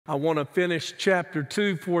I want to finish chapter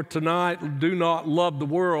 2 for tonight. Do not love the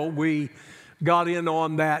world. We got in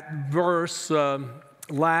on that verse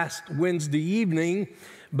last Wednesday evening,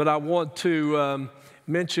 but I want to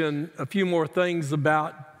mention a few more things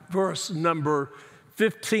about verse number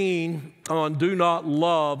 15 on do not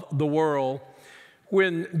love the world.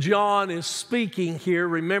 When John is speaking here,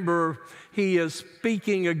 remember he is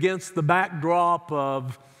speaking against the backdrop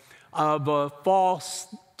of false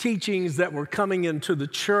teachings that were coming into the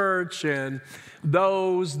church and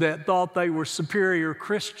those that thought they were superior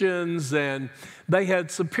Christians and they had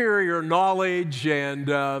superior knowledge and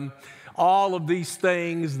all of these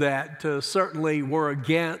things that certainly were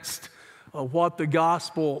against what the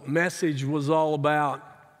gospel message was all about.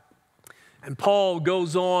 And Paul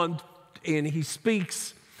goes on and he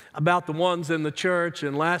speaks about the ones in the church.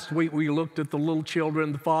 And last week we looked at the little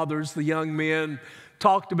children, the fathers, the young men,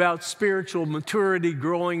 talked about spiritual maturity,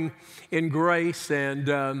 growing in grace, and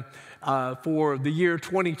for the year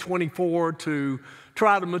 2024 to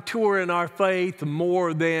try to mature in our faith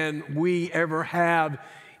more than we ever have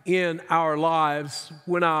in our lives.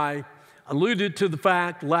 When I alluded to the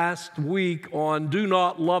fact last week on do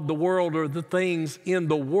not love the world or the things in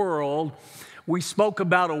the world, we spoke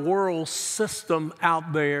about a world system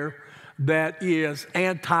out there that is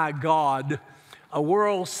anti-God. A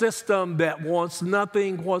world system that wants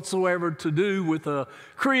nothing whatsoever to do with a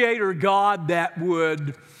creator God that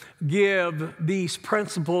would give these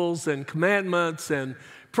principles and commandments and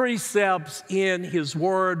precepts in his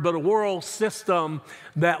word, but a world system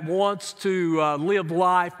that wants to live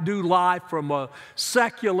life, do life from a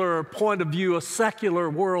secular point of view, a secular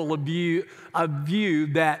world view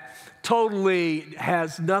that totally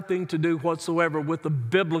has nothing to do whatsoever with the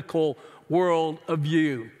biblical world of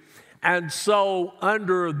view. And so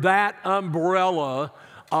under that umbrella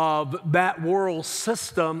of that world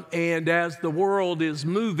system, and as the world is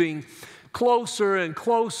moving closer and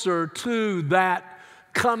closer to that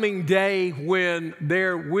coming day when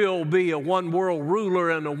there will be a one world ruler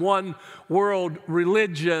and a one world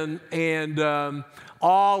religion and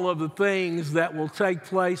all of the things that will take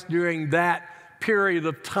place during that period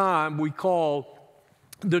of time we call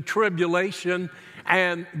the tribulation,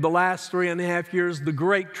 and the last 3.5 years, the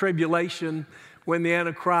Great Tribulation, when the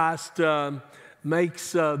Antichrist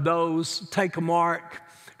makes those take a mark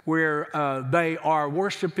where they are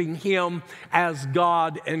worshiping him as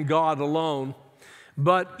God and God alone.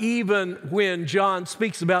 But even when John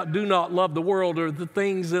speaks about do not love the world or the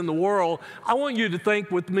things in the world, I want you to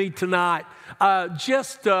think with me tonight,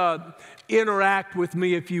 just interact with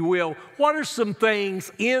me, if you will. What are some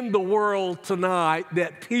things in the world tonight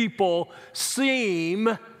that people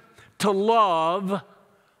seem to love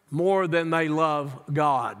more than they love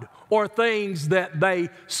God? Or things that they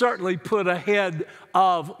certainly put ahead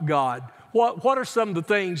of God? What are some of the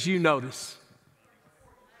things you notice?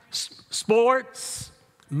 Sports,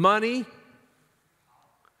 money,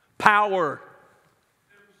 power,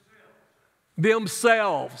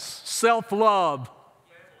 themselves, self-love,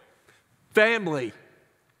 family,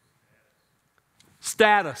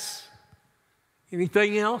 status.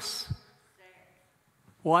 Anything else?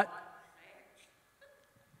 What?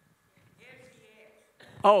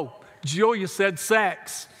 Oh, Julia said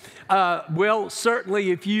sex. Well,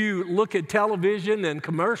 certainly if you look at television and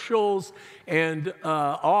commercials and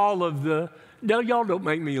all of the... No, y'all don't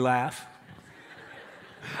make me laugh.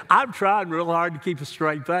 I'm trying real hard to keep a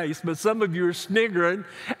straight face, but some of you are sniggering,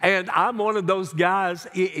 and I'm one of those guys,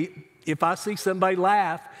 if I see somebody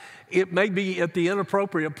laugh, it may be at the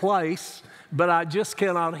inappropriate place, but I just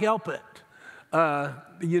cannot help it.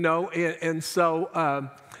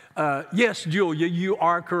 Yes, Julia, you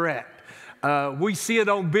are correct. We see it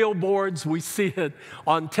on billboards. We see it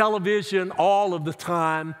on television all of the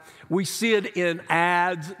time. We see it in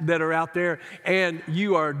ads that are out there. And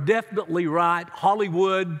you are definitely right.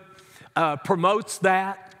 Hollywood promotes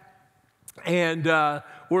that. And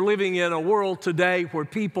we're living in a world today where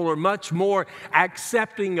people are much more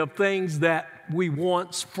accepting of things that we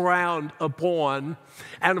once frowned upon.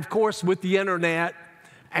 And of course, with the internet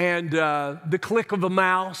and the click of a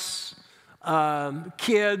mouse,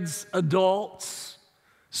 kids, adults,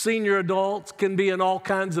 senior adults can be in all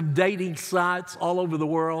kinds of dating sites all over the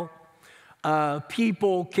world.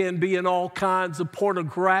 People can be in all kinds of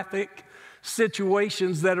pornographic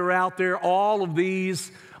situations that are out there. All of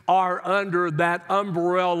these are under that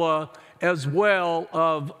umbrella as well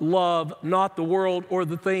of love, not the world or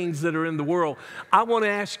the things that are in the world. I want to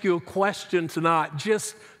ask you a question tonight.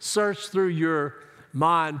 Just search through your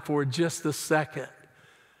mind for just a second.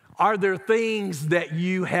 Are there things that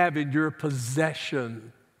you have in your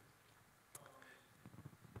possession?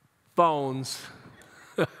 Phones.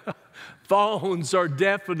 Phones are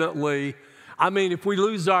definitely, if we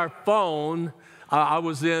lose our phone, I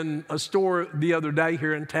was in a store the other day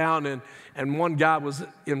here in town, and one guy was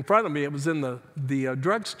in front of me. It was in the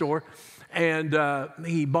drugstore, and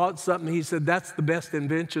he bought something. He said, that's the best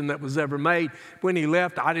invention that was ever made. When he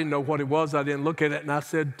left, I didn't know what it was. I didn't look at it, and I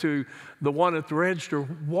said to the one at the register,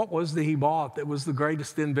 what was that he bought that was the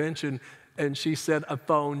greatest invention? And she said, a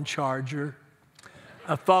phone charger.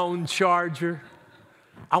 A phone charger.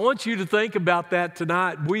 I want you to think about that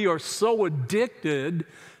tonight. We are so addicted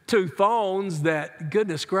to phones that,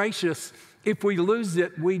 goodness gracious, if we lose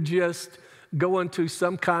it, we just go into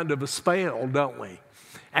some kind of a spell, don't we?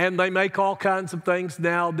 And they make all kinds of things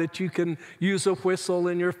now that you can use a whistle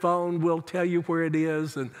in your phone, will tell you where it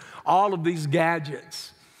is, and all of these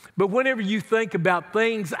gadgets. But whenever you think about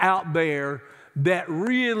things out there that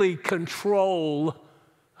really control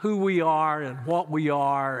who we are and what we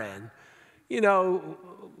are, and,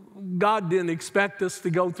 God didn't expect us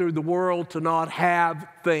to go through the world to not have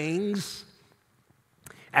things.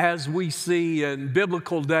 As we see in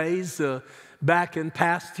biblical days, back in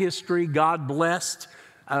past history, God blessed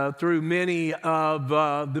through many of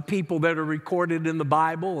the people that are recorded in the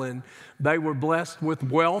Bible, and they were blessed with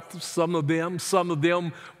wealth, some of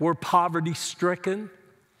them were poverty-stricken.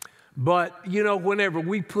 But, whenever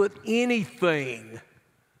we put anything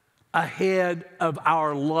ahead of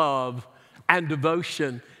our love and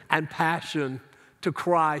devotion and passion to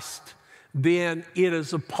Christ, then it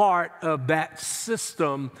is a part of that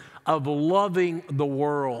system of loving the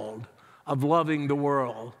world,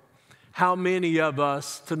 How many of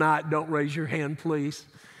us tonight, don't raise your hand please,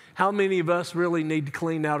 how many of us really need to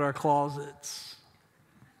clean out our closets?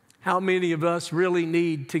 How many of us really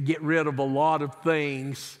need to get rid of a lot of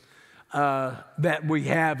things that we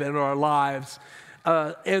have in our lives?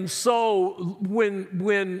 And so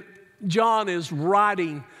when John is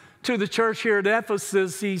writing to the church here at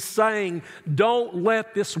Ephesus, he's saying, don't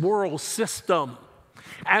let this world system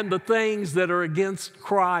and the things that are against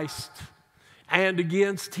Christ and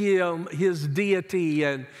against him, his deity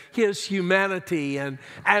and his humanity and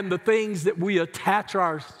the things that we attach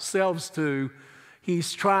ourselves to,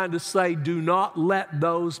 he's trying to say, do not let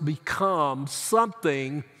those become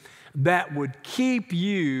something that would keep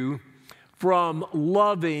you from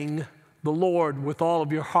loving the Lord with all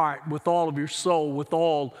of your heart, with all of your soul, with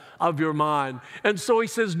all of your mind. And so he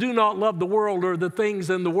says, do not love the world or the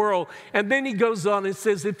things in the world. And then he goes on and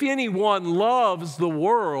says, if anyone loves the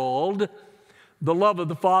world, the love of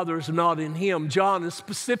the Father is not in him. John is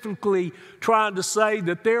specifically trying to say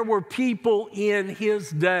that there were people in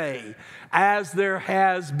his day, as there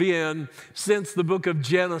has been since the book of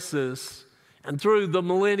Genesis and through the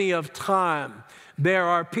millennia of time, there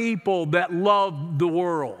are people that love the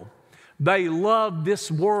world. They love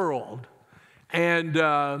this world, and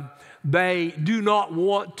they do not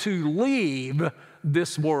want to leave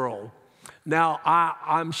this world. Now,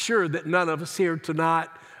 I'm sure that none of us here tonight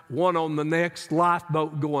want on the next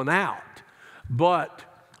lifeboat going out, but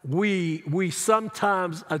we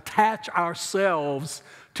sometimes attach ourselves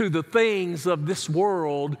to the things of this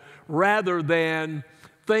world rather than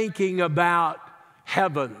thinking about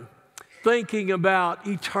heaven, thinking about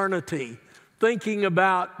eternity, thinking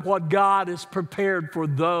about what God has prepared for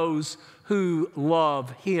those who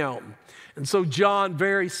love him. And so John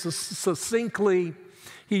very succinctly,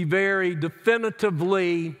 he very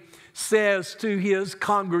definitively says to his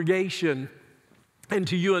congregation and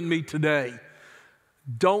to you and me today,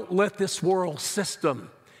 don't let this world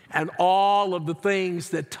system and all of the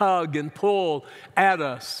things that tug and pull at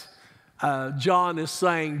us. John is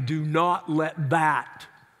saying, do not let that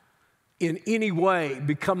in any way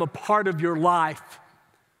become a part of your life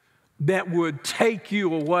that would take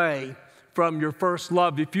you away from your first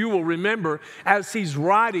love. If you will remember, as he's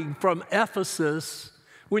writing from Ephesus,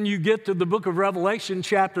 when you get to the book of Revelation,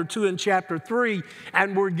 chapter 2 and chapter 3,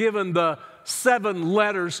 and we're given the 7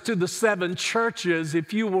 letters to the 7 churches,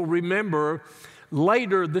 if you will remember,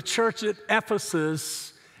 later the church at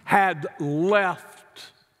Ephesus had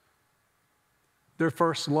left their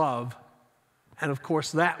first love. And of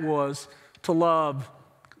course, that was to love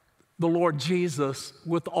the Lord Jesus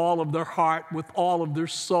with all of their heart, with all of their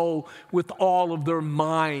soul, with all of their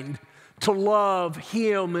mind, to love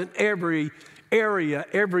him in every area,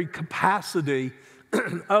 every capacity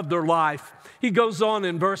of their life. He goes on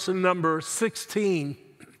in verse number 16.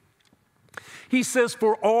 He says,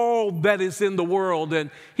 for all that is in the world, and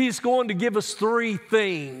he's going to give us 3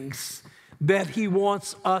 things that he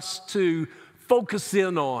wants us to focus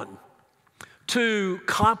in on, to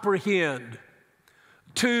comprehend,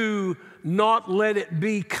 to not let it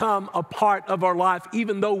become a part of our life.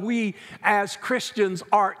 Even though we as Christians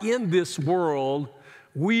are in this world,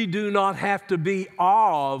 we do not have to be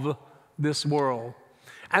of this world.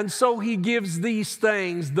 And so he gives these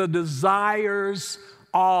things, the desires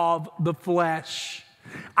of the flesh.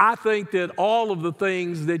 I think that all of the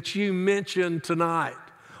things that you mentioned tonight,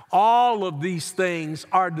 all of these things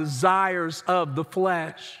are desires of the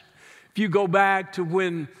flesh. If you go back to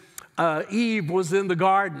when Eve was in the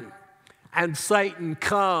garden and Satan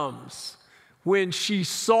comes, when she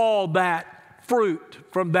saw that fruit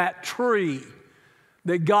from that tree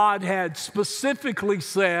that God had specifically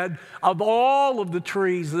said, of all of the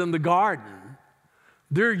trees in the garden,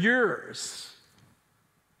 they're yours,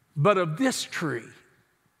 but of this tree,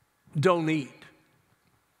 don't eat.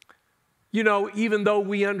 You know, even though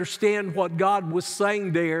we understand what God was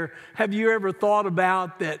saying there, have you ever thought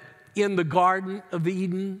about that in the Garden of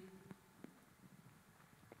Eden,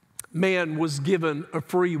 man was given a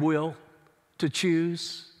free will to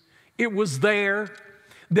choose? It was there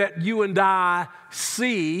that you and I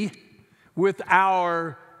see with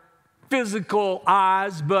our physical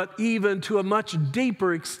eyes, but even to a much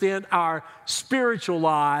deeper extent, our spiritual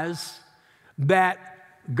eyes, that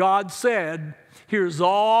God said, here's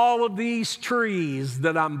all of these trees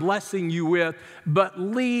that I'm blessing you with, but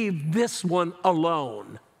leave this one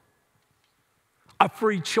alone. A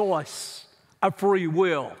free choice, a free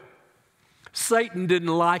will. Satan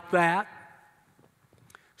didn't like that.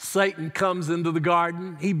 Satan comes into the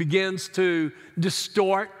garden. He begins to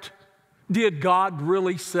distort. Did God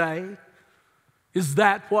really say? Is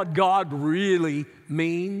that what God really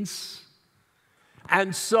means?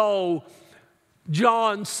 And so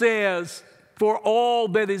John says, for all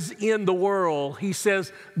that is in the world, he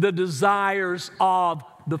says, the desires of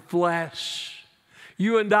the flesh.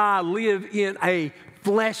 You and I live in a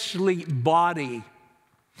fleshly body.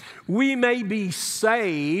 We may be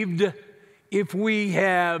saved if we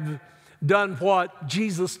have done what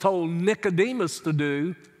Jesus told Nicodemus to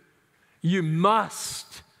do. You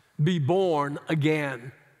must be born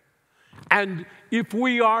again. And if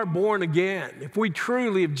we are born again, if we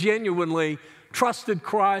truly have genuinely trusted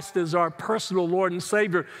Christ as our personal Lord and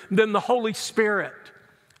Savior, then the Holy Spirit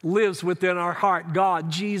lives within our heart.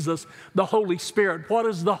 God, Jesus, the Holy Spirit. What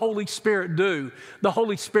does the Holy Spirit do? The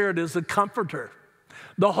Holy Spirit is a comforter.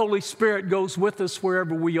 The Holy Spirit goes with us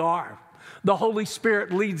wherever we are. The Holy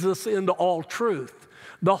Spirit leads us into all truth.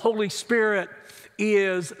 The Holy Spirit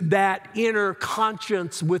is that inner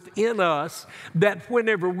conscience within us that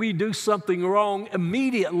whenever we do something wrong,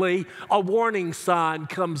 immediately a warning sign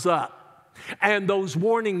comes up. And those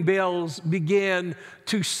warning bells begin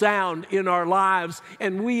to sound in our lives,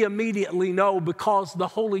 and we immediately know, because the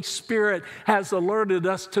Holy Spirit has alerted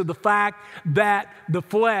us to the fact that the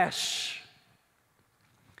flesh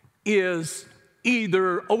is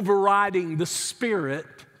either overriding the Spirit,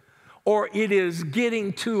 or it is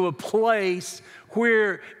getting to a place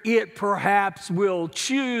where it perhaps will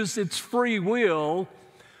choose its free will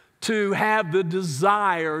to have the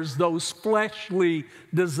desires, those fleshly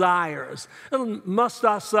desires. And must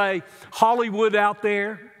I say, Hollywood out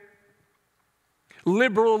there,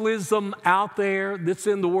 liberalism out there that's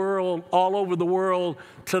in the world, all over the world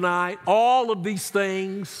tonight, all of these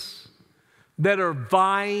things that are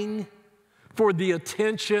vying for the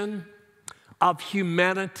attention of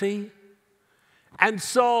humanity. And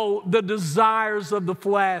so the desires of the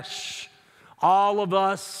flesh, all of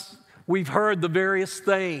us, we've heard the various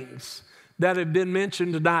things that have been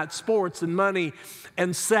mentioned tonight: sports and money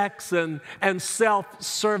and sex and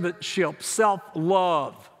self-servantship,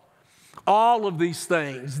 self-love. All of these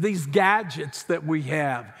things, these gadgets that we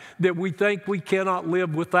have that we think we cannot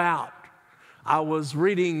live without. I was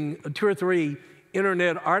reading 2 or 3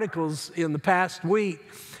 internet articles in the past week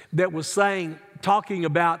that was talking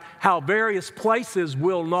about how various places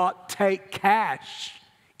will not take cash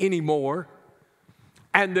anymore,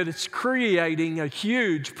 and that it's creating a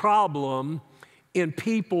huge problem in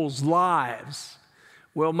people's lives.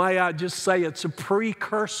 Well, may I just say it's a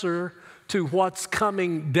precursor to what's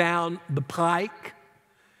coming down the pike.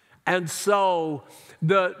 And so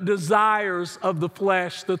the desires of the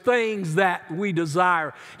flesh, the things that we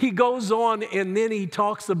desire. He goes on and then he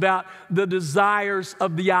talks about the desires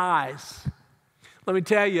of the eyes. Let me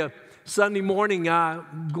tell you, Sunday morning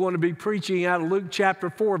I'm going to be preaching out of Luke chapter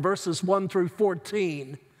 4, verses 1 through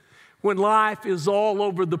 14. When life is all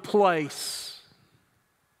over the place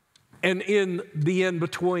and in the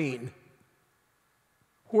in-between.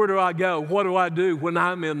 Where do I go? What do I do when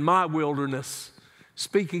I'm in my wilderness?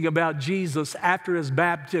 Speaking about Jesus after his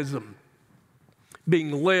baptism,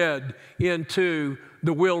 being led into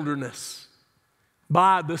the wilderness.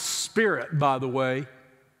 by the Spirit, by the way.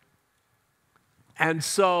 And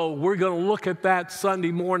so we're going to look at that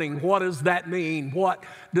Sunday morning. What does that mean? What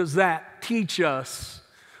does that teach us?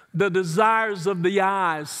 The desires of the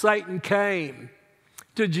eyes. Satan came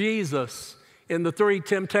to Jesus in the three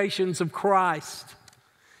temptations of Christ.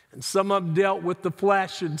 And some of them dealt with the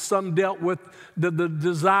flesh, and some dealt with the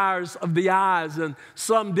desires of the eyes, and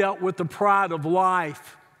some dealt with the pride of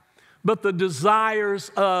life. But the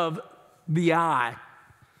desires of the eye.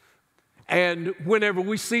 And whenever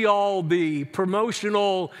we see all the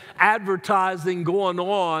promotional advertising going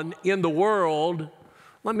on in the world,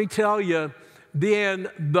 let me tell you, then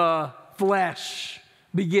the flesh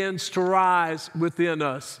begins to rise within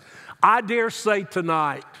us. I dare say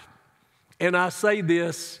tonight, and I say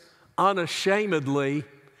this unashamedly,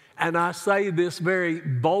 and I say this very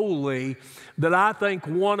boldly, that I think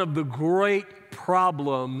one of the great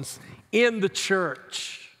problems in the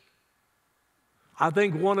church, I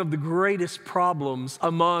think one of the greatest problems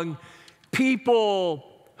among people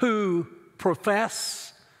who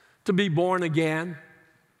profess to be born again,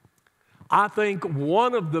 I think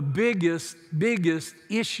one of the biggest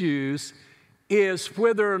issues is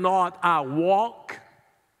whether or not I walk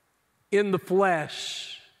in the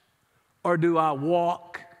flesh or do I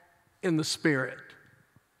walk in the Spirit.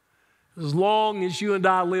 As long as you and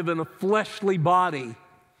I live in a fleshly body,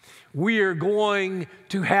 we are going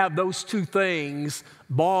to have those two things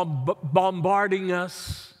bombarding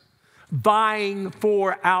us, vying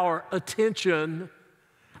for our attention.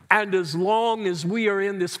 And as long as we are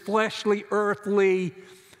in this fleshly, earthly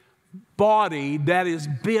body that is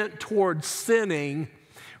bent towards sinning,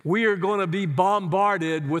 we are going to be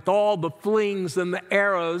bombarded with all the flings and the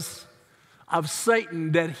arrows of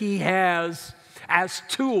Satan that he has as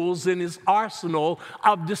tools in his arsenal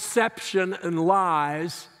of deception and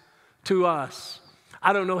lies to us.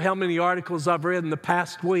 I don't know how many articles I've read in the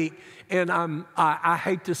past week, and I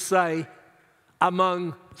hate to say,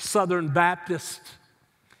 among Southern Baptists,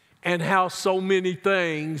 and how so many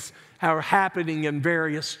things are happening in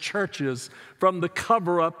various churches, from the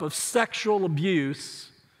cover-up of sexual abuse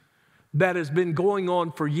that has been going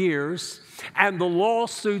on for years, and the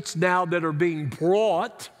lawsuits now that are being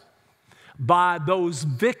brought by those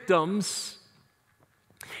victims,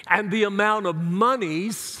 and the amount of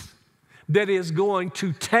monies that is going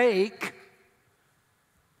to take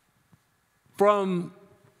from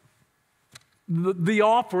the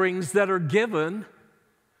offerings that are given,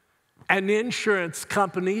 and insurance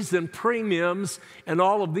companies and premiums and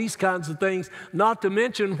all of these kinds of things, not to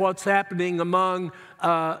mention what's happening among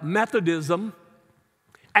Methodism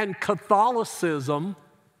and Catholicism.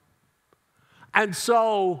 And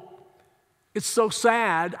so it's so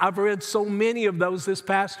sad. I've read so many of those this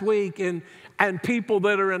past week, and people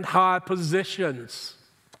that are in high positions.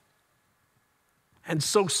 And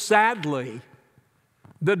so sadly,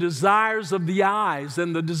 the desires of the eyes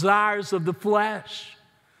and the desires of the flesh,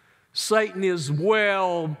 Satan is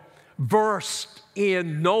well versed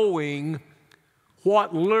in knowing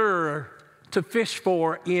what lure to fish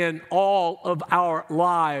for in all of our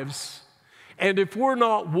lives. And if we're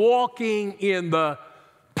not walking in the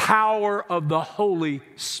power of the Holy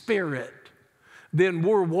Spirit, then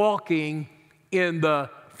we're walking in the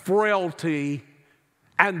frailty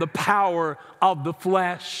and the power of the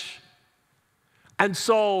flesh. And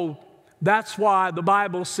so that's why the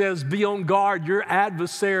Bible says, be on guard. Your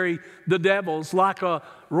adversary, the devil's like a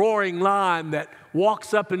roaring lion that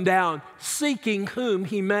walks up and down, seeking whom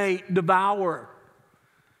he may devour.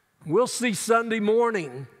 We'll see Sunday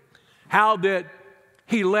morning how that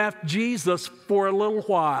he left Jesus for a little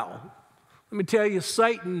while. Let me tell you,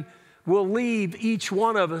 Satan will leave each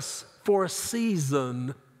one of us for a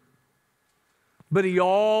season, but he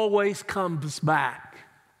always comes back.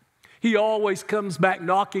 He always comes back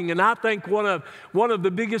knocking. And I think one of the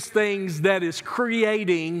biggest things that is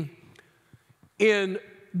creating in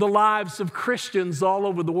the lives of Christians all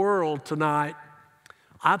over the world tonight,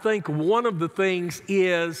 I think one of the things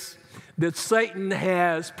is that Satan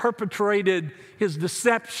has perpetrated his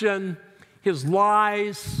deception, his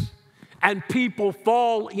lies, and people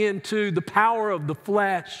fall into the power of the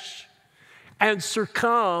flesh and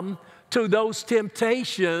succumb to those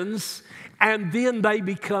temptations, and then they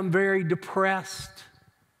become very depressed.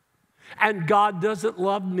 And God doesn't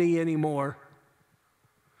love me anymore.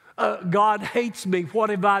 God hates me.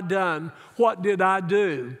 What have I done? What did I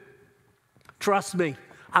do? Trust me,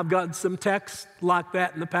 I've gotten some texts like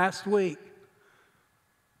that in the past week.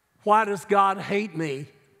 Why does God hate me?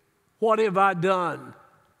 What have I done?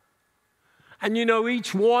 And you know,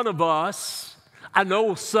 each one of us, I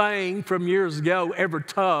know a saying from years ago, every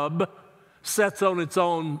tub sets on its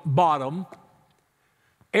own bottom.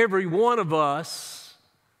 Every one of us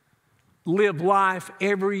live life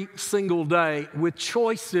every single day with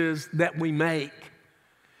choices that we make.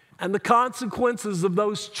 And the consequences of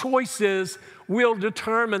those choices will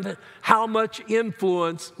determine how much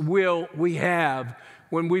influence will we have.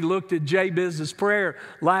 When we looked at Jabez's prayer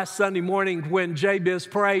last Sunday morning, when Jabez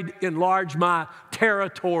prayed, enlarge my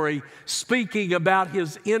territory, speaking about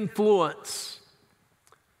his influence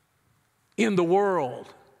in the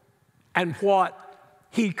world and what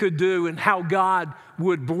he could do and how God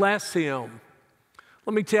would bless him.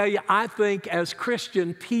 Let me tell you, I think as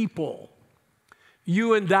Christian people,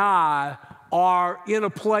 you and I are in a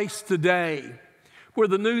place today where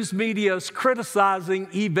the news media is criticizing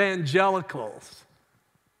evangelicals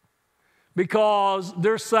because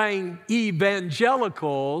they're saying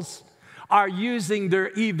evangelicals are using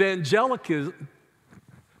their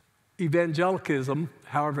evangelicalism,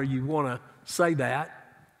 however you want to say that,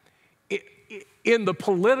 in the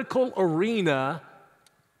political arena,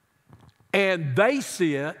 and they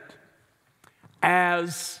see it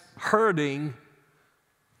as hurting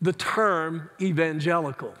the term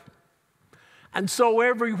evangelical. And so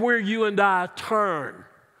everywhere you and I turn,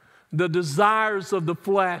 the desires of the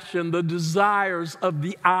flesh and the desires of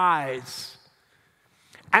the eyes.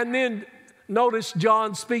 And then notice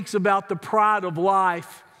John speaks about the pride of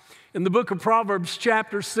life. In the book of Proverbs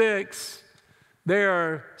chapter 6, there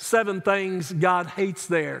are 7 things God hates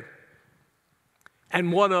there.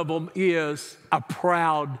 And one of them is a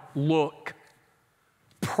proud look.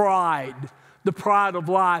 Pride, the pride of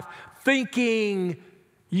life, thinking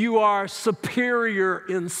you are superior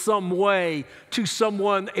in some way to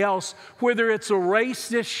someone else, whether it's a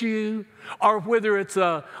race issue or whether it's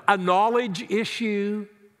a knowledge issue,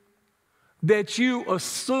 that you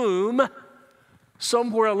assume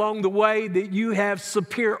somewhere along the way that you have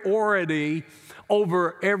superiority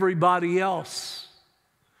over everybody else.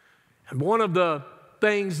 And one of the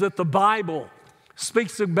things that the Bible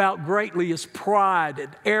speaks about greatly is pride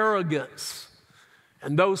and arrogance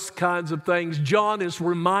and those kinds of things. John is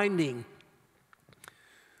reminding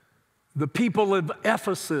the people of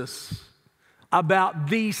Ephesus about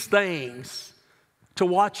these things to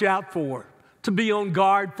watch out for, to be on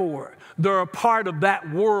guard for. They're a part of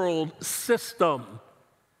that world system.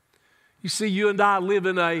 You see, you and I live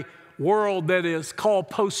in a world that is called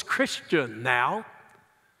post-Christian now.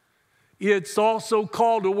 It's also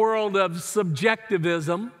called a world of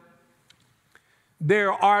subjectivism.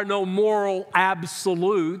 There are no moral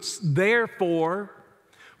absolutes. Therefore,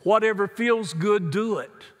 whatever feels good, do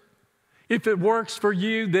it. If it works for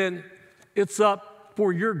you, then it's up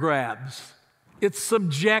for your grabs. It's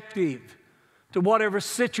subjective to whatever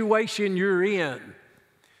situation you're in.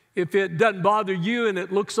 If it doesn't bother you and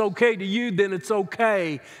it looks okay to you, then it's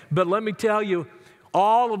okay. But let me tell you,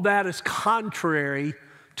 all of that is contrary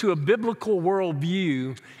to a biblical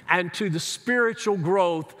worldview and to the spiritual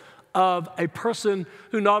growth of a person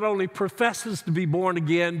who not only professes to be born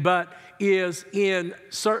again, but is in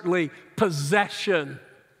certainly possession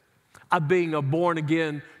of being a born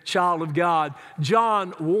again child of God.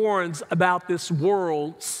 John warns about this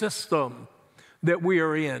world system that we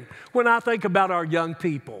are in. When I think about our young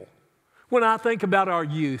people, when I think about our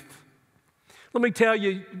youth, let me tell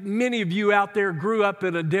you, many of you out there grew up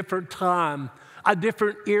in a different time, a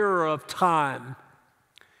different era of time.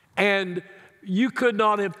 And you could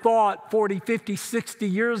not have thought 40, 50, 60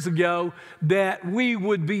 years ago that we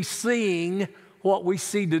would be seeing what we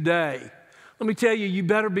see today. Let me tell you, you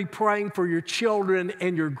better be praying for your children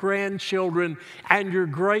and your grandchildren and your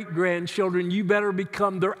great-grandchildren. You better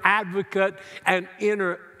become their advocate and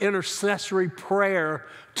intercessory prayer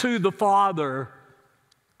to the Father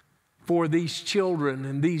for these children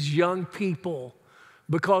and these young people.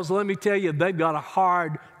 Because let me tell you, they've got a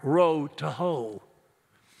hard road to hoe.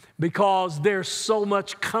 Because there's so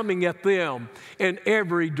much coming at them in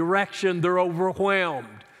every direction, they're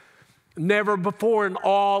overwhelmed. Never before in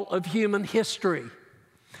all of human history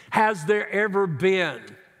has there ever been,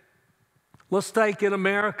 let's take in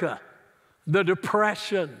America, the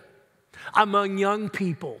depression among young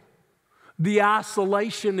people, the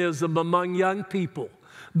isolationism among young people,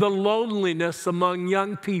 the loneliness among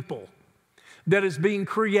young people that is being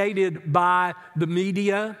created by the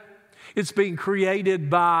media. It's being created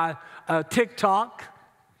by TikTok.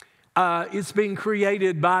 It's being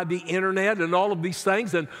created by the internet and all of these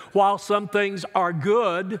things. And while some things are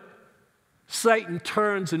good, Satan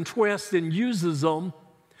turns and twists and uses them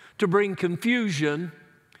to bring confusion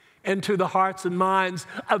into the hearts and minds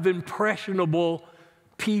of impressionable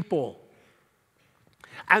people.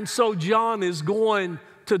 And so John is going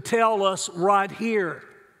to tell us right here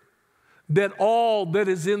that all that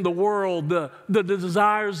is in the world, the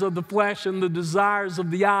desires of the flesh and the desires of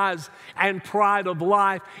the eyes and pride of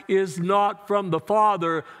life is not from the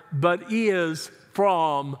Father, but is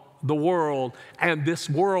from the world. And this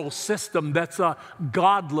world system, that's a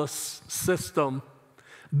godless system.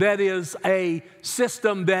 That is a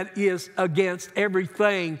system that is against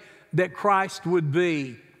everything that Christ would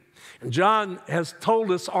be. And John has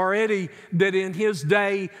told us already that in his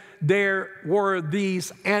day there were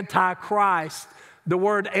these antichrists. The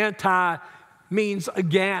word anti means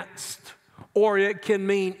against, or it can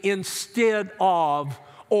mean instead of,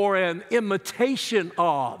 or an imitation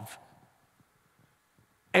of.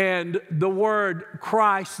 And the word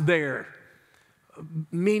Christ there,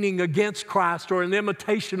 meaning against Christ, or an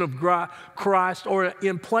imitation of Christ, or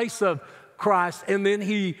in place of Christ. And then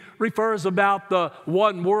he refers about the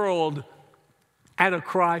one world and a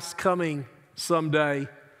Christ coming someday.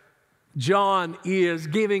 John is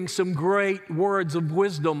giving some great words of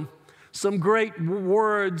wisdom, some great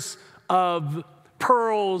words of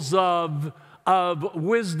pearls of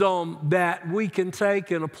wisdom that we can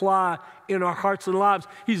take and apply in our hearts and lives.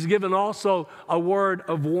 He's given also a word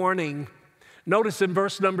of warning. Notice in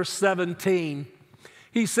verse number 17,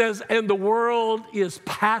 he says, and the world is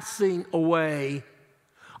passing away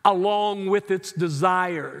along with its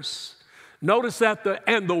desires. Notice that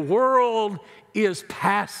the world is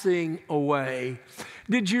passing away.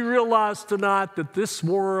 Did you realize tonight that this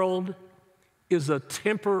world is a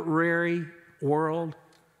temporary world?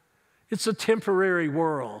 It's a temporary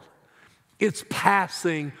world. It's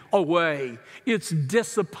passing away. It's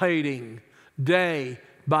dissipating day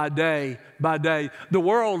by day by day. The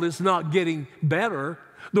world is not getting better.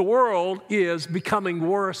 The world is becoming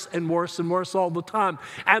worse and worse and worse all the time.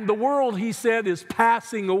 And the world, he said, is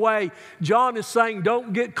passing away. John is saying,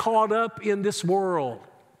 don't get caught up in this world.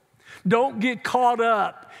 Don't get caught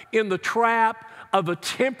up in the trap of a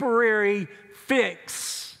temporary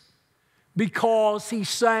fix, because he's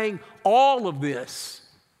saying all of this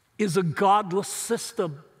is a godless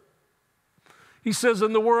system. He says,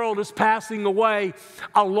 and the world is passing away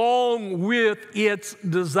along with its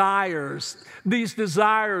desires, these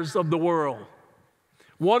desires of the world.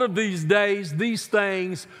 One of these days, these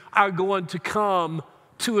things are going to come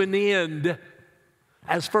to an end,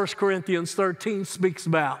 as 1 Corinthians 13 speaks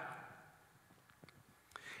about.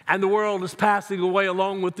 And the world is passing away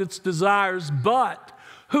along with its desires, but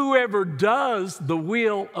whoever does the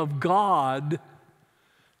will of God,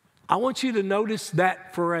 I want you to notice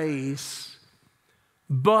that phrase,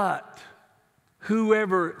 but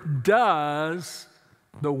whoever does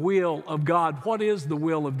the will of God. What is the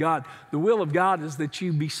will of God? The will of God is that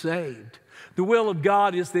you be saved. The will of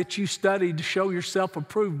God is that you study to show yourself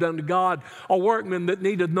approved unto God, a workman that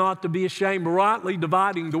needeth not to be ashamed, rightly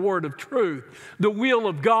dividing the word of truth. The will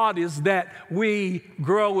of God is that we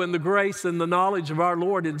grow in the grace and the knowledge of our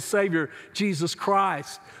Lord and Savior, Jesus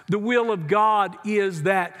Christ. The will of God is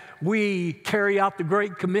that we carry out the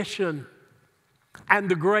Great Commission and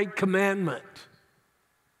the Great Commandment,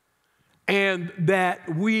 and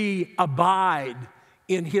that we abide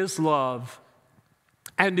in His love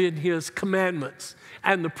and in His commandments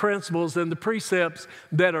and the principles and the precepts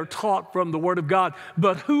that are taught from the Word of God.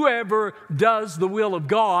 But whoever does the will of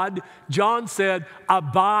God, John said,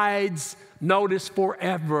 abides, notice,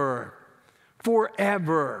 forever.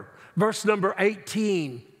 Forever. Verse number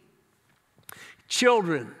 18.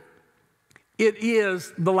 Children, it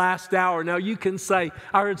is the last hour. Now you can say,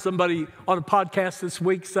 I heard somebody on a podcast this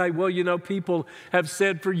week say, well, you know, people have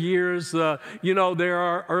said for years, you know, there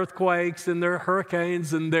are earthquakes and there are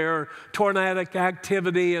hurricanes and there are tornadic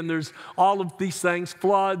activity and there's all of these things,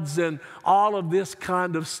 floods and all of this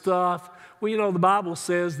kind of stuff. Well, you know, the Bible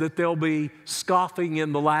says that there'll be scoffing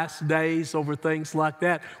in the last days over things like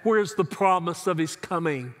that. Where's the promise of His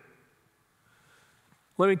coming?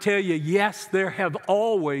 Let me tell you, yes, there have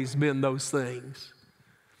always been those things,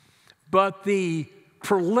 but the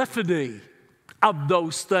prolificity of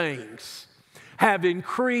those things have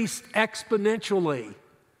increased exponentially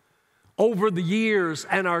over the years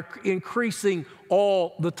and are increasing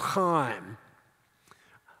all the time.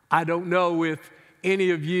 I don't know if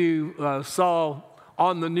any of you saw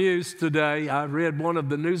on the news today, I read one of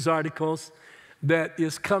the news articles that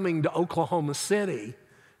is coming to Oklahoma City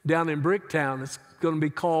down in Bricktown. It's going to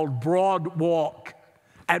be called Broad Walk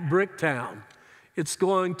at Bricktown. It's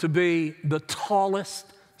going to be the tallest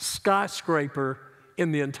skyscraper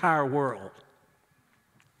in the entire world,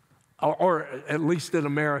 or at least in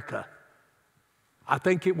America. I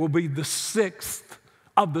think it will be the 6th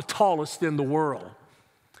of the tallest in the world.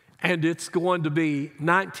 And it's going to be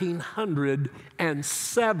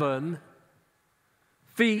 1,907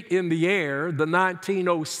 feet feet in the air, the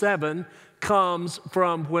 1907, comes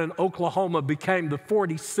from when Oklahoma became the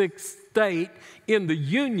 46th state in the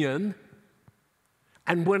Union.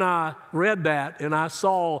 And when I read that and I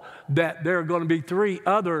saw that there are going to be 3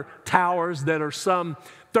 other towers that are some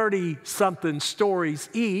 30-something stories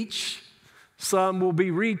each, some will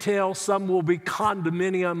be retail, some will be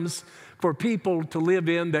condominiums for people to live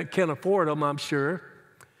in that can afford them, I'm sure.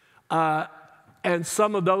 And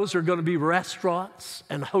some of those are going to be restaurants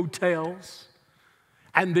and hotels.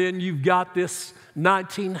 And then you've got this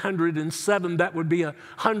 1907, that would be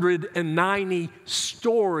 190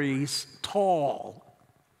 stories tall.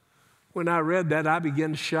 When I read that, I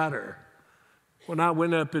began to shudder. When I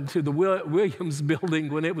went up into the Williams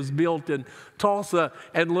building when it was built in Tulsa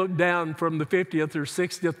and looked down from the 50th or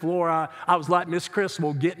 60th floor, I was like, Miss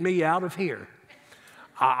Criswell, get me out of here.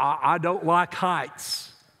 I don't like heights.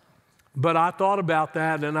 But I thought about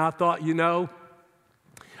that, and I thought,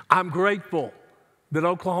 I'm grateful that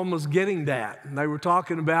Oklahoma's getting that. And they were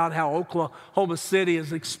talking about how Oklahoma City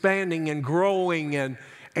is expanding and growing, and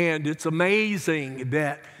it's amazing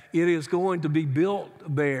that it is going to be built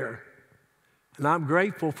there. And I'm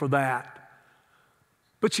grateful for that.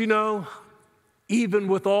 But even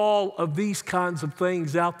with all of these kinds of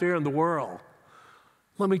things out there in the world,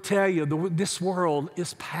 let me tell you, this world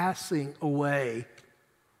is passing away.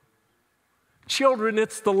 Children,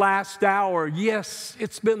 it's the last hour. Yes,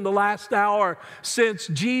 it's been the last hour since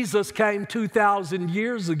Jesus came 2,000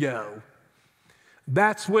 years ago.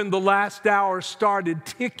 That's when the last hour started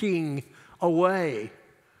ticking away.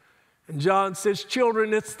 And John says,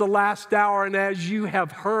 children, it's the last hour, and as you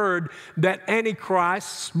have heard that Antichrist,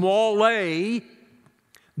 small a,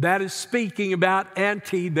 that is speaking about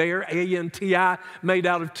anti there, A-N-T-I, made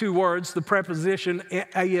out of 2 words, the preposition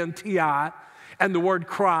A-N-T-I, and the word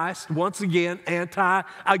Christ, once again, anti,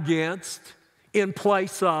 against, in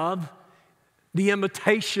place of, the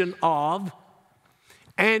imitation of,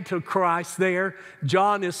 Antichrist there.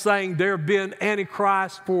 John is saying there have been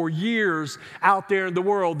Antichrists for years out there in the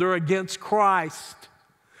world. They're against Christ.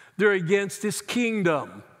 They're against His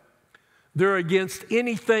kingdom. They're against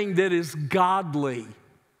anything that is godly.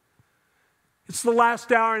 It's the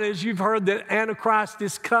last hour, and as you've heard that Antichrist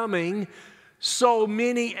is coming, so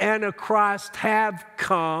many Antichrists have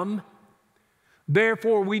come.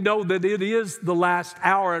 Therefore, we know that it is the last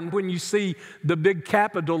hour, and when you see the big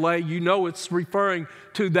capital A, you know it's referring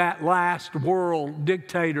to that last world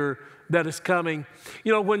dictator that is coming.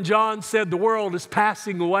 When John said the world is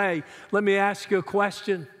passing away, let me ask you a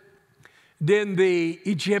question. Didn't the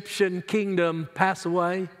Egyptian kingdom pass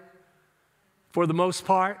away for the most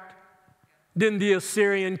part? Didn't the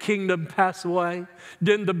Assyrian kingdom pass away?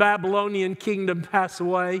 Didn't the Babylonian kingdom pass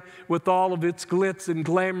away with all of its glitz and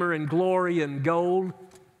glamour and glory and gold?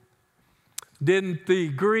 Didn't the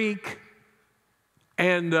Greek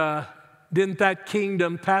and didn't that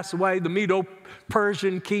kingdom pass away? The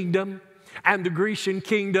Medo-Persian kingdom and the Grecian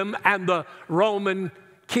kingdom and the Roman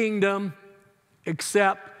kingdom,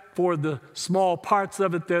 except for the small parts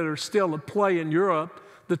of it that are still at play in Europe,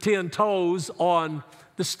 the 10 toes on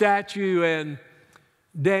the statue and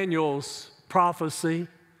Daniel's prophecy,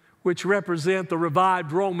 which represent the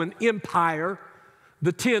revived Roman Empire,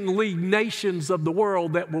 the 10 league nations of the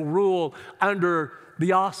world that will rule under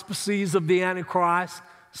the auspices of the Antichrist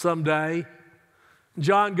someday.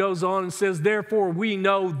 John goes on and says, therefore we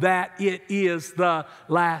know that it is the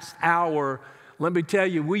last hour. Let me tell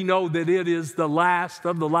you, we know that it is the last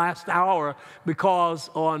of the last hour because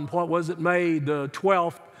on, May the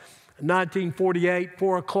 12th, 1948,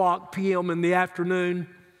 4 o'clock p.m. in the afternoon,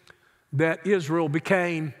 that Israel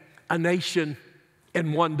became a nation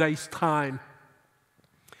in one day's time.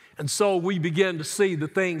 And so we begin to see the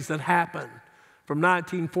things that happened from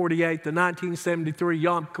 1948 to 1973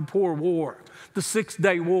 Yom Kippur War, the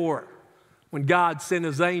 6-day war, when God sent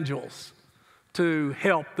His angels to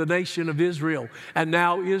help the nation of Israel. And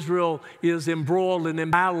now Israel is embroiled and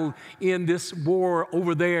embattled in this war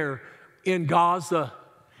over there in Gaza.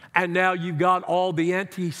 And now you've got all the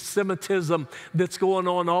anti-Semitism that's going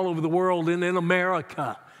on all over the world and in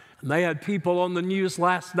America. And they had people on the news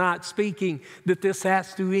last night speaking that this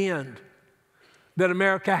has to end, that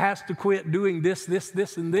America has to quit doing this,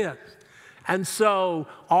 and this. And so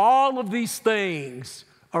all of these things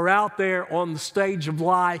are out there on the stage of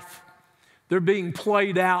life. They're being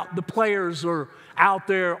played out. The players are out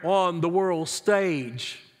there on the world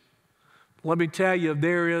stage. Let me tell you,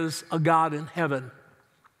 there is a God in heaven.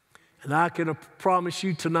 And I can promise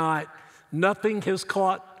you tonight, nothing has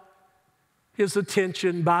caught His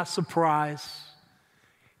attention by surprise.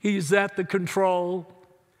 He's at the control.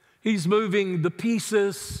 He's moving the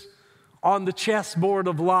pieces on the chessboard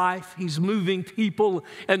of life. He's moving people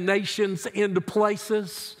and nations into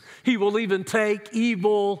places. He will even take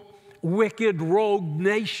evil, wicked, rogue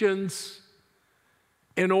nations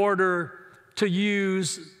in order to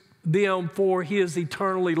use them for His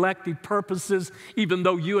eternally elected purposes, even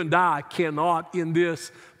though you and I cannot in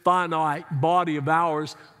this finite body of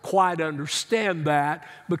ours quite understand that,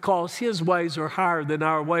 because His ways are higher than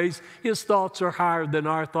our ways. His thoughts are higher than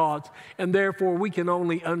our thoughts, and therefore we can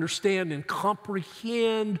only understand and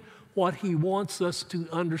comprehend what He wants us to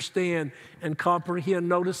understand and comprehend.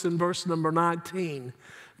 Notice in verse number 19,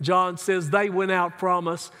 John says, they went out from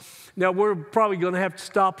us. Now, we're probably going to have to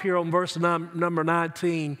stop here on verse number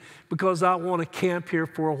 19 because I want to camp here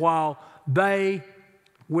for a while. They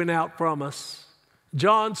went out from us.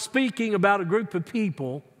 John speaking about a group of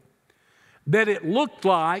people that it looked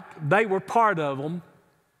like they were part of them.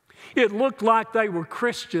 It looked like they were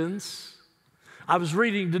Christians. I was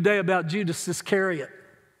reading today about Judas Iscariot.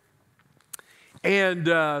 And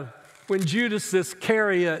when Judas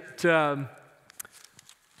Iscariot,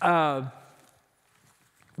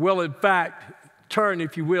 well, in fact, turn,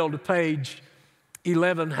 if you will, to page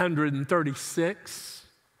 1136.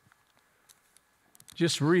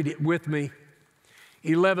 Just read it with me.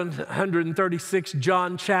 1136,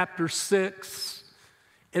 John chapter 6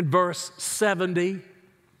 and verse 70.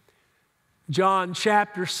 John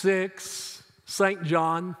chapter 6, St.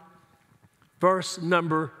 John, verse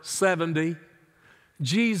number 70.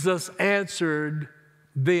 Jesus answered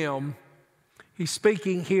them. He's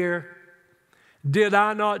speaking here. Did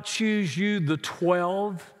I not choose you, the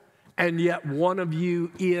 12, and yet one of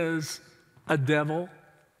you is a devil?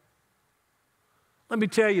 Let me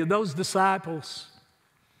tell you, those disciples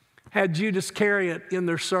had Judas Iscariot in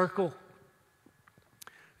their circle.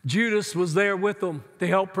 Judas was there with them to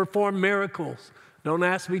help perform miracles. Don't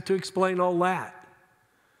ask me to explain all that.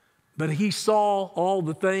 But he saw all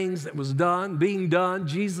the things that was being done.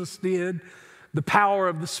 Jesus did. The power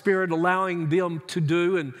of the Spirit allowing them to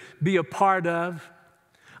do and be a part of.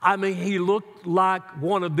 I mean, he looked like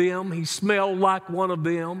one of them. He smelled like one of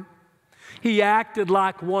them. He acted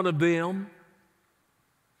like one of them.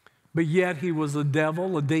 But yet he was a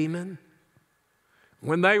devil, a demon.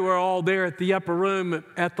 When they were all there at the upper room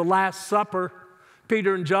at the Last Supper,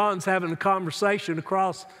 Peter and John's having a conversation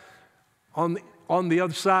across on the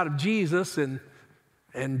other side of Jesus, and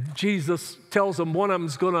Jesus tells them one of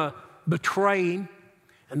them's going to betray him,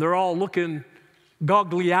 and they're all looking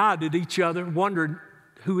goggly-eyed at each other, wondering,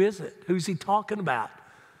 who is it? Who's he talking about?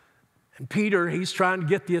 And Peter, he's trying to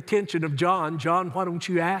get the attention of John. John, why don't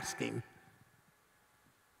you ask him?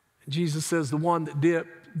 And Jesus says the one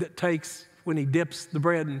that takes, when he dips the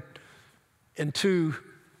bread into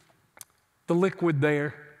the liquid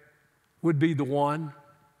there, would be the one.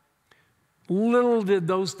 Little did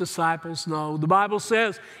those disciples know. The Bible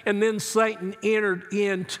says, and then Satan entered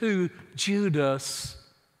into Judas.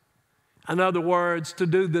 In other words, to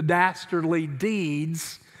do the dastardly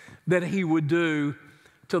deeds that he would do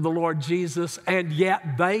to the Lord Jesus. And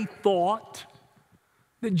yet they thought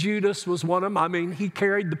that Judas was one of them. I mean, he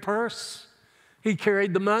carried the purse. He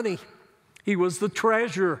carried the money. He was the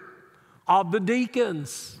treasurer of the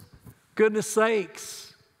deacons. Goodness sakes.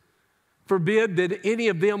 Forbid that any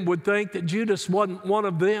of them would think that Judas wasn't one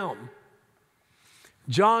of them.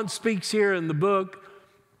 John speaks here in the book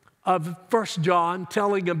of 1 John,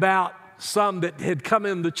 telling about some that had come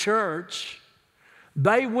in the church.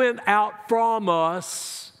 They went out from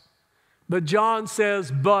us, but John says,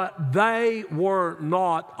 but they were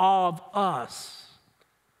not of us.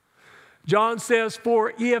 John says,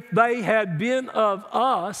 for if they had been of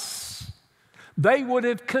us, they would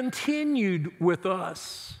have continued with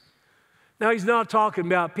us. Now, he's not talking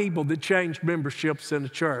about people that change memberships in a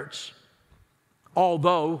church,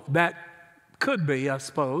 although that could be, I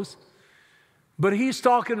suppose. But he's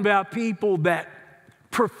talking about people that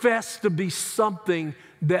profess to be something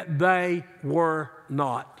that they were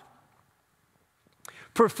not.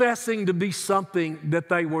 Professing to be something that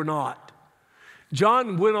they were not.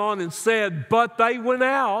 John went on and said, but they went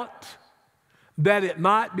out that it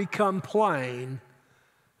might become plain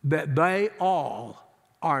that they all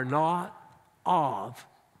are not of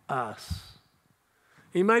us.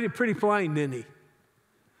 He made it pretty plain, didn't he?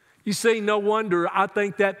 You see, no wonder, I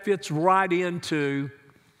think that fits right into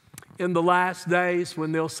in the last days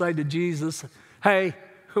when they'll say to Jesus, hey,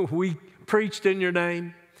 we preached in your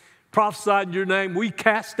name, prophesied in your name, we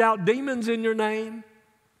cast out demons in your name.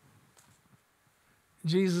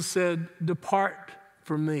 Jesus said, depart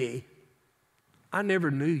from me. I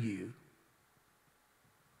never knew you.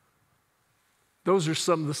 Those are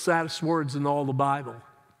some of the saddest words in all the Bible.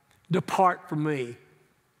 Depart from me.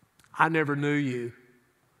 I never knew you.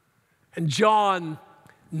 And John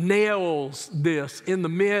nails this in the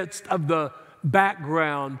midst of the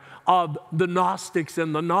background of the Gnostics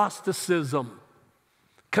and the Gnosticism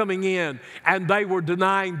coming in, and they were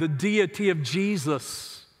denying the deity of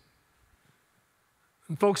Jesus.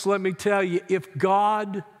 And folks, let me tell you, if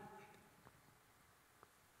God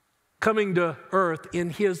coming to earth in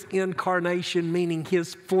his incarnation, meaning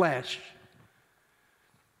his flesh,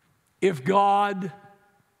 if God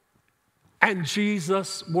and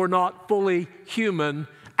Jesus were not fully human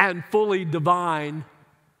and fully divine,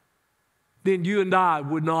 then you and I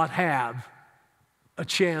would not have a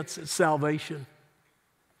chance at salvation.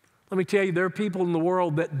 Let me tell you, there are people in the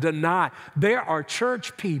world that deny. There are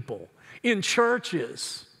church people in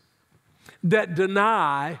churches that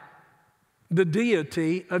deny the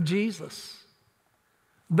deity of Jesus.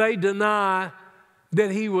 They deny that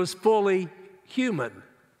he was fully human.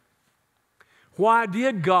 Why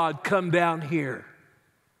did God come down here,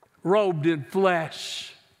 robed in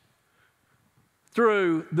flesh,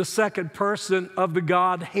 through the second person of the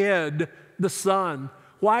Godhead, the Son?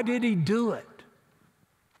 Why did he do it?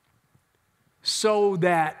 So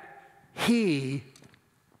that he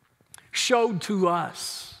showed to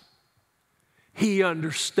us he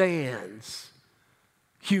understands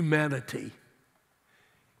humanity.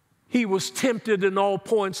 He was tempted in all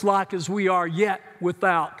points like as we are, yet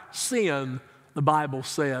without sin, the Bible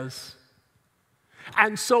says.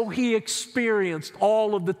 And so he experienced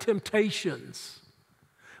all of the temptations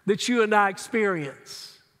that you and I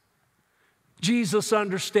experience. Jesus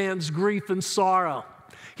understands grief and sorrow.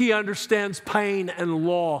 He understands pain and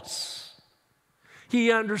loss.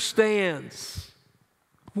 He understands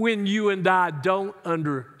when you and I don't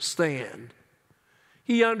understand.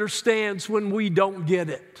 He understands when we don't get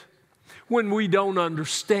it. When we don't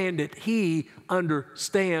understand it, he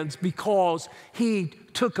understands because he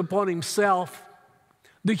took upon himself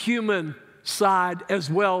the human side as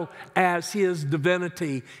well as his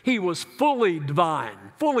divinity. He was fully divine,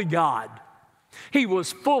 fully God. He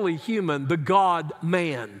was fully human, the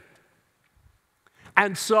God-man.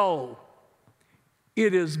 And so,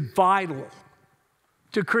 it is vital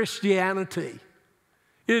to Christianity.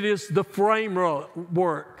 It is the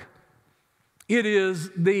framework. It is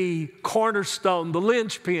the cornerstone, the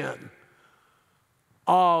linchpin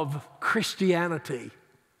of Christianity,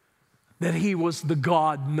 that he was the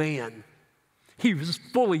God-man. He was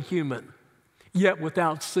fully human, yet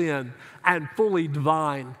without sin, and fully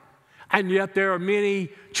divine. And yet there are many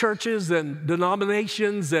churches and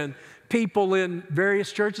denominations and people in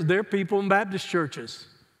various churches. There are people in Baptist churches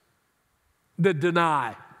that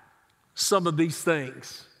deny some of these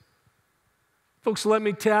things. Folks, let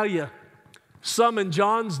me tell you, some in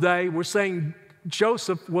John's day were saying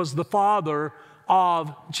Joseph was the father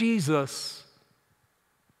of Jesus.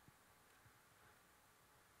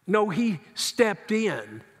 No, he stepped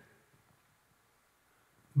in,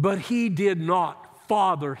 but he did not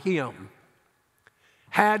father him.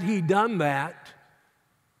 Had he done that,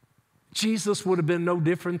 Jesus would have been no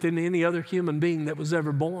different than any other human being that was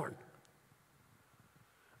ever born.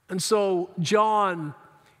 And so John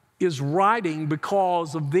is writing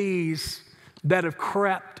because of these that have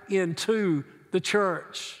crept into the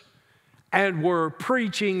church and were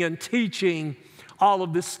preaching and teaching all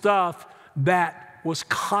of this stuff that was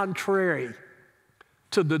contrary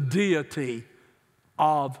to the deity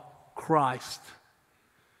of Christ.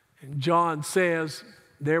 And John says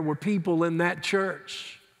there were people in that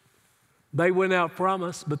church. They went out from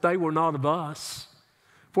us, but they were not of us.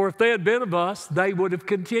 For if they had been of us, they would have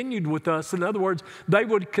continued with us. In other words, they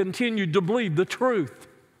would continue to believe the truth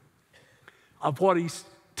of what he's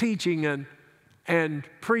teaching and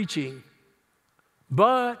preaching.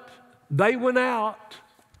 But they went out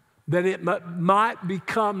that it might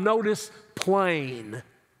become, notice, plain.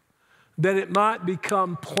 That it might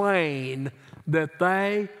become plain that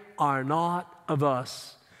they are not of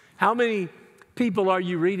us. How many people are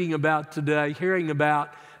you reading about today, hearing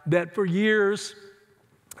about, that for years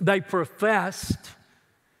they professed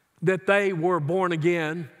that they were born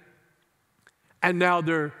again and now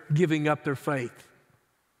they're giving up their faith?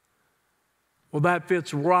 Well, that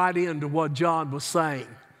fits right into what John was saying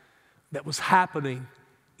that was happening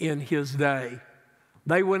in his day.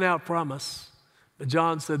 They went out from us, but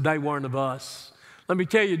John said they weren't of us. Let me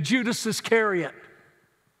tell you, Judas Iscariot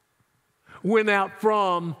went out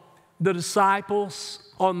from the disciples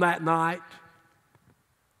on that night,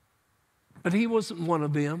 but he wasn't one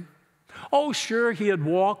of them. Oh, sure, he had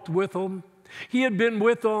walked with them. He had been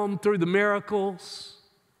with them through the miracles,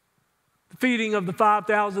 the feeding of the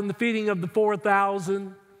 5,000, the feeding of the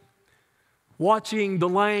 4,000, watching the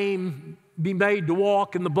lame be made to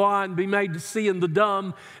walk, and the blind be made to see, and the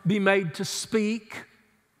dumb be made to speak.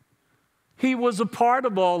 He was a part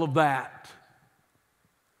of all of that.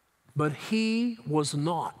 But he was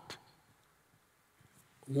not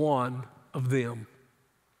one of them.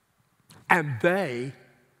 And they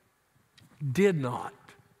did not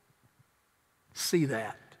see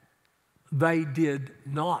that. They did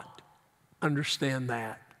not understand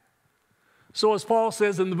that. So as Paul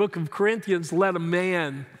says in the book of Corinthians, let a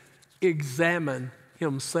man examine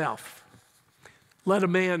himself. Let a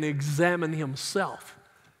man examine himself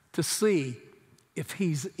to see if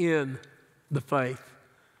he's in the faith.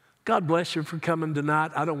 God bless you for coming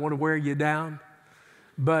tonight. I don't want to wear you down,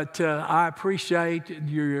 but I appreciate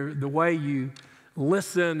the way you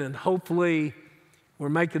listen, and hopefully we're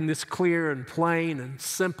making this clear and plain and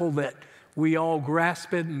simple that we all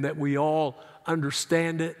grasp it and that we all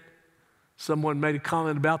understand it. Someone made a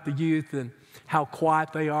comment about the youth and how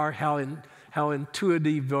quiet they are, how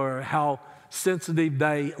intuitive or how sensitive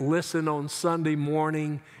they listen on Sunday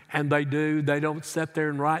morning, and they do. They don't sit there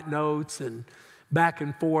and write notes and back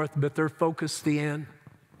and forth, but they're focused in.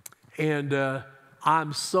 And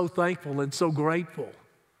I'm so thankful and so grateful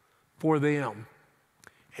for them.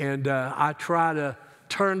 And I try to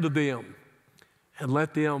turn to them and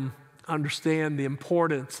let them understand the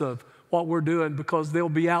importance of what we're doing, because they'll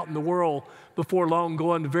be out in the world before long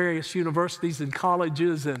going to various universities and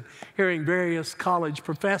colleges and hearing various college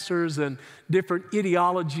professors and different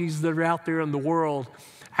ideologies that are out there in the world.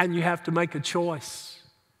 And you have to make a choice.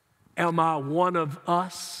 Am I one of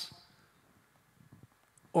us,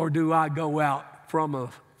 or do I go out from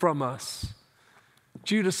us?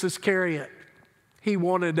 Judas Iscariot, he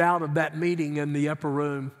wanted out of that meeting in the upper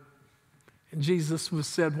room. And Jesus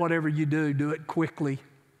said, whatever you do, do it quickly.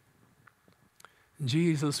 And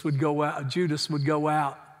Judas would go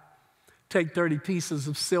out, take 30 pieces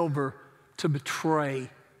of silver to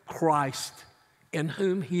betray Christ, in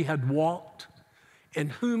whom he had walked, in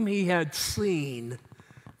whom he had seen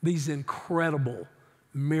these incredible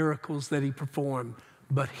miracles that he performed.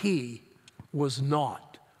 But he was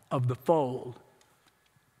not of the fold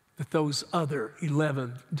that those other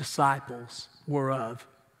 11 disciples were of.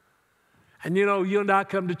 And you know, you and I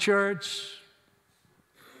come to church,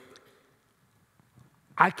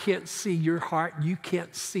 I can't see your heart, you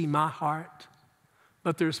can't see my heart,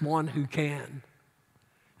 but there's one who can.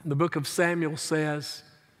 And the book of Samuel says,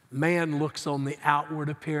 man looks on the outward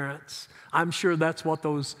appearance. I'm sure that's what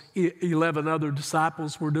those 11 other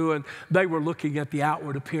disciples were doing. They were looking at the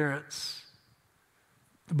outward appearance.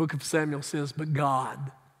 The book of Samuel says, but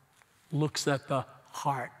God looks at the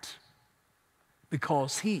heart,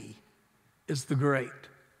 because he is the great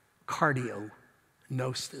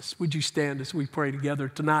cardiognostis. Would you stand as we pray together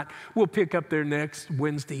tonight? We'll pick up there next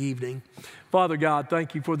Wednesday evening. Father God,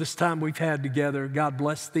 thank you for this time we've had together. God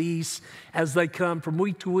bless these as they come from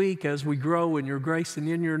week to week, as we grow in your grace and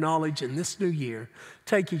in your knowledge in this new year.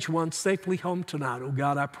 Take each one safely home tonight, oh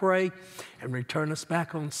God, I pray, and return us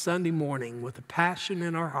back on Sunday morning with a passion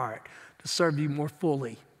in our heart to serve you more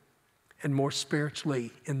fully and more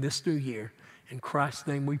spiritually in this new year. In Christ's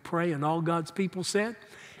name we pray, and all God's people said,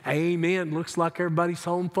 amen. Looks like everybody's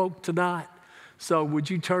home folk tonight. So would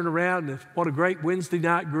you turn around? What a great Wednesday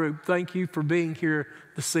night group. Thank you for being here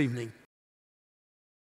this evening.